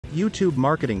YouTube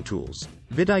Marketing Tools,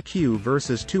 VidIQ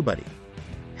versus Tubebuddy.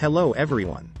 Hello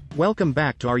everyone. Welcome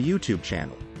back to our YouTube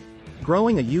channel.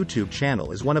 Growing a YouTube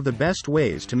channel is one of the best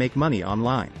ways to make money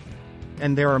online.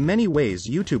 And there are many ways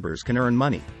YouTubers can earn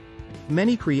money.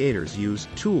 Many creators use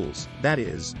tools, that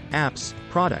is, apps,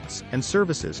 products, and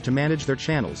services to manage their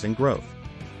channels and growth.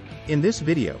 In this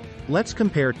video, let's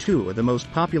compare two of the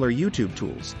most popular YouTube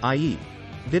tools, i.e.,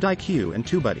 VidIQ and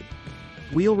Tubebuddy.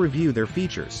 We'll review their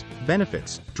features,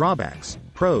 benefits, drawbacks,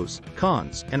 pros,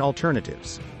 cons, and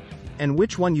alternatives. And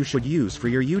which one you should use for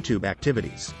your YouTube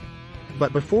activities.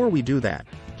 But before we do that,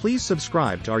 please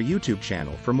subscribe to our YouTube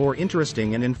channel for more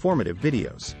interesting and informative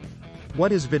videos.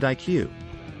 What is VidIQ?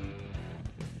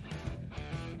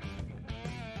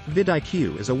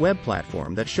 VidIQ is a web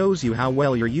platform that shows you how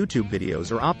well your YouTube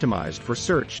videos are optimized for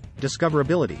search,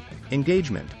 discoverability,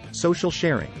 engagement, social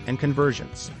sharing, and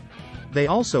conversions. They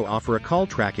also offer a call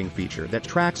tracking feature that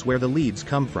tracks where the leads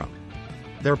come from.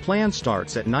 Their plan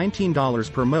starts at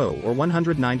 $19 per mo or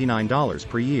 $199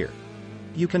 per year.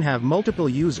 You can have multiple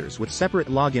users with separate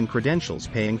login credentials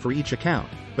paying for each account,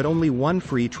 but only one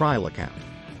free trial account.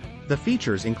 The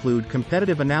features include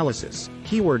competitive analysis,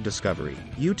 keyword discovery,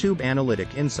 YouTube analytic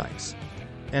insights,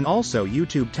 and also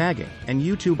YouTube tagging and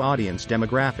YouTube audience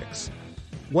demographics.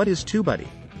 What is Tubebuddy?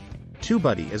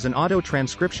 Tubebuddy is an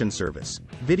auto-transcription service,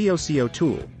 video SEO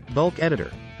tool, bulk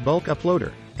editor, bulk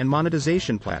uploader, and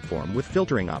monetization platform with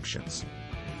filtering options.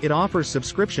 It offers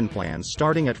subscription plans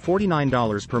starting at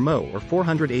 $49 per mo or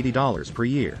 $480 per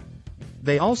year.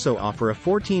 They also offer a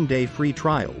 14-day free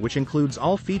trial which includes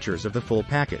all features of the full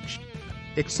package.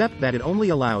 Except that it only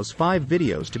allows 5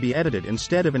 videos to be edited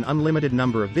instead of an unlimited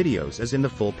number of videos as in the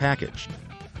full package.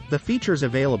 The features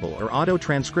available are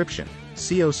auto-transcription,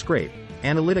 SEO scrape,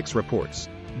 analytics reports,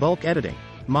 bulk editing,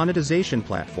 monetization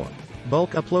platform,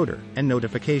 bulk uploader, and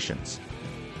notifications.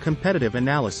 Competitive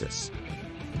analysis.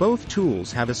 Both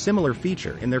tools have a similar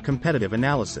feature in their competitive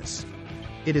analysis.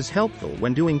 It is helpful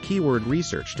when doing keyword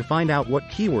research to find out what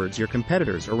keywords your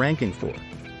competitors are ranking for.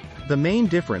 The main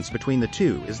difference between the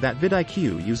two is that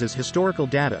VidIQ uses historical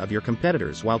data of your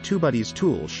competitors while Tubebuddy's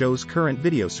tool shows current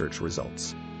video search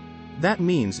results. That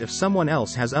means if someone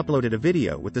else has uploaded a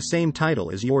video with the same title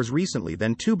as yours recently,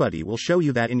 then Tubebuddy will show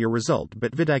you that in your result,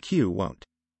 but VidIQ won't.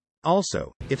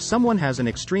 Also, if someone has an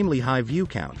extremely high view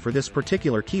count for this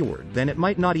particular keyword, then it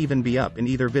might not even be up in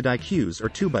either VidIQ's or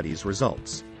Tubebuddy's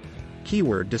results.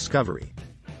 Keyword discovery.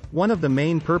 One of the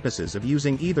main purposes of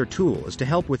using either tool is to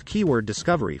help with keyword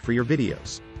discovery for your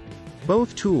videos.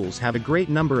 Both tools have a great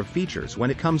number of features when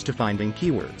it comes to finding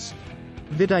keywords.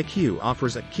 VidIQ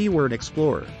offers a Keyword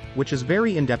Explorer, which is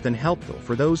very in-depth and helpful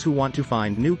for those who want to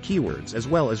find new keywords as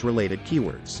well as related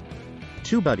keywords.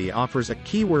 Tubebuddy offers a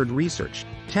Keyword Research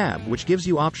tab which gives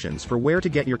you options for where to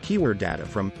get your keyword data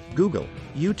from Google,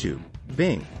 YouTube,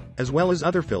 Bing, as well as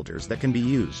other filters that can be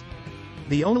used.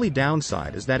 The only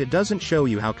downside is that it doesn't show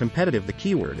you how competitive the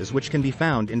keyword is, which can be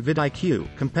found in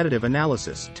VidIQ Competitive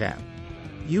Analysis tab.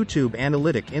 YouTube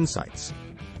Analytic Insights.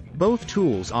 Both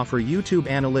tools offer YouTube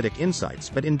Analytic Insights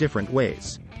but in different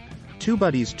ways.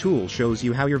 Tubebuddy's tool shows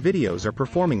you how your videos are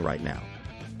performing right now,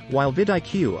 while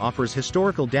VidIQ offers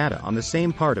historical data on the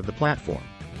same part of the platform.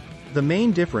 The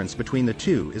main difference between the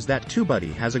two is that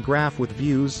Tubebuddy has a graph with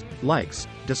views, likes,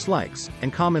 dislikes,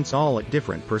 and comments all at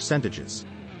different percentages,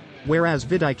 whereas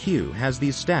VidIQ has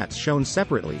these stats shown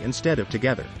separately instead of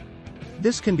together.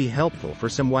 This can be helpful for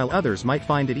some, while others might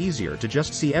find it easier to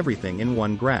just see everything in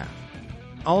one graph.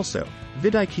 Also,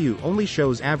 VidIQ only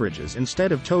shows averages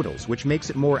instead of totals, which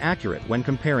makes it more accurate when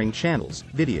comparing channels,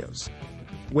 videos.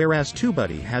 Whereas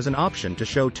Tubebuddy has an option to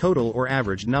show total or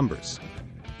average numbers.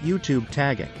 YouTube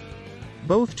tagging.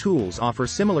 Both tools offer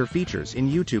similar features in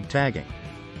YouTube tagging.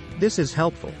 This is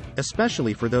helpful,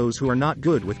 especially for those who are not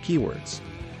good with keywords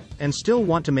and still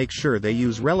want to make sure they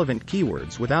use relevant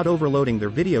keywords without overloading their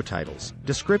video titles,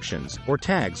 descriptions, or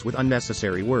tags with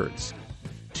unnecessary words.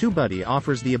 Tubebuddy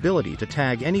offers the ability to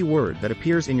tag any word that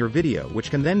appears in your video,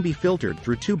 which can then be filtered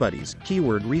through Tubebuddy's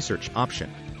Keyword Research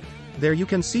option. There you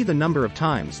can see the number of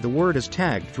times the word is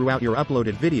tagged throughout your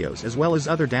uploaded videos as well as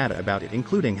other data about it,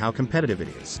 including how competitive it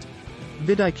is.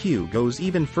 VidIQ goes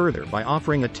even further by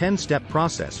offering a 10-step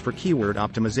process for keyword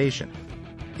optimization.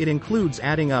 It includes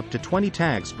adding up to 20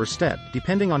 tags per step,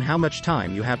 depending on how much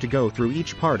time you have to go through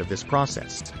each part of this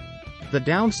process. The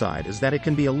downside is that it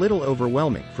can be a little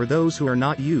overwhelming for those who are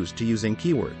not used to using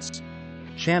keywords.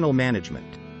 Channel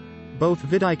management. Both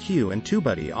VidIQ and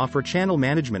Tubebuddy offer channel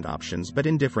management options but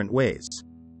in different ways.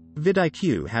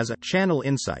 VidIQ has a Channel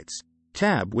Insights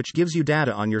tab which gives you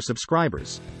data on your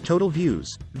subscribers, total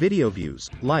views, video views,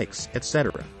 likes,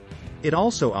 etc. It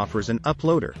also offers an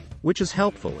Uploader which is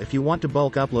helpful if you want to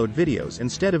bulk upload videos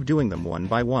instead of doing them one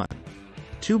by one.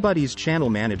 Tubebuddy's channel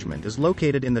management is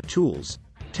located in the Tools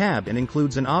tab and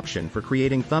includes an option for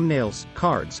creating thumbnails,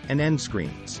 cards, and end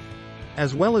screens,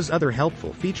 as well as other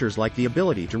helpful features like the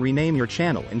ability to rename your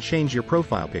channel and change your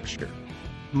profile picture.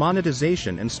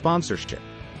 Monetization and sponsorship.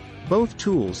 Both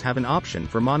tools have an option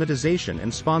for monetization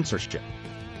and sponsorship.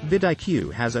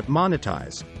 VidIQ has a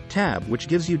Monetize tab which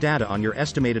gives you data on your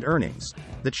estimated earnings,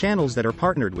 the channels that are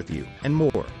partnered with you, and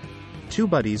more.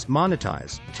 Tubebuddy's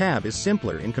Monetize tab is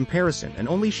simpler in comparison and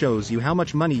only shows you how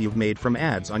much money you've made from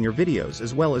ads on your videos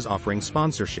as well as offering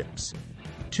sponsorships.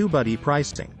 Tubebuddy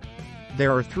pricing.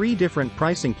 There are 3 different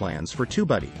pricing plans for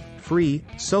Tubebuddy: Free,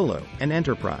 Solo, and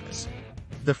Enterprise.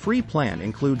 The free plan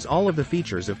includes all of the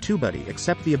features of Tubebuddy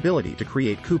except the ability to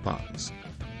create coupons.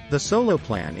 The Solo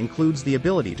plan includes the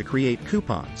ability to create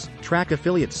coupons, track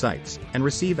affiliate sites, and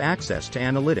receive access to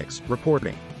analytics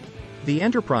reporting. The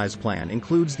Enterprise plan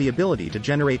includes the ability to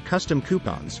generate custom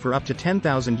coupons for up to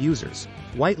 10,000 users,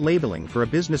 white labeling for a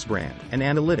business brand, and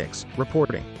analytics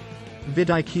reporting.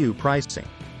 VidIQ pricing.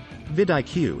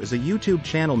 VidIQ is a YouTube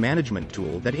channel management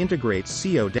tool that integrates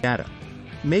SEO data,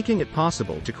 making it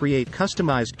possible to create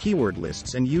customized keyword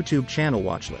lists and YouTube channel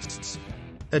watch lists.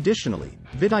 Additionally,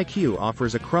 VidIQ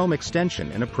offers a Chrome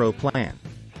extension and a Pro plan.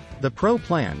 The Pro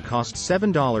plan costs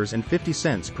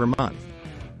 $7.50 per month.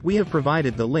 We have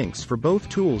provided the links for both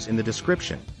tools in the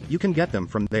description. You can get them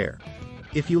from there.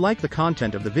 If you like the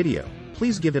content of the video,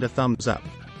 please give it a thumbs up.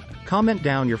 Comment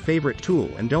down your favorite tool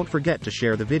and don't forget to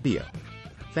share the video.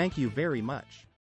 Thank you very much.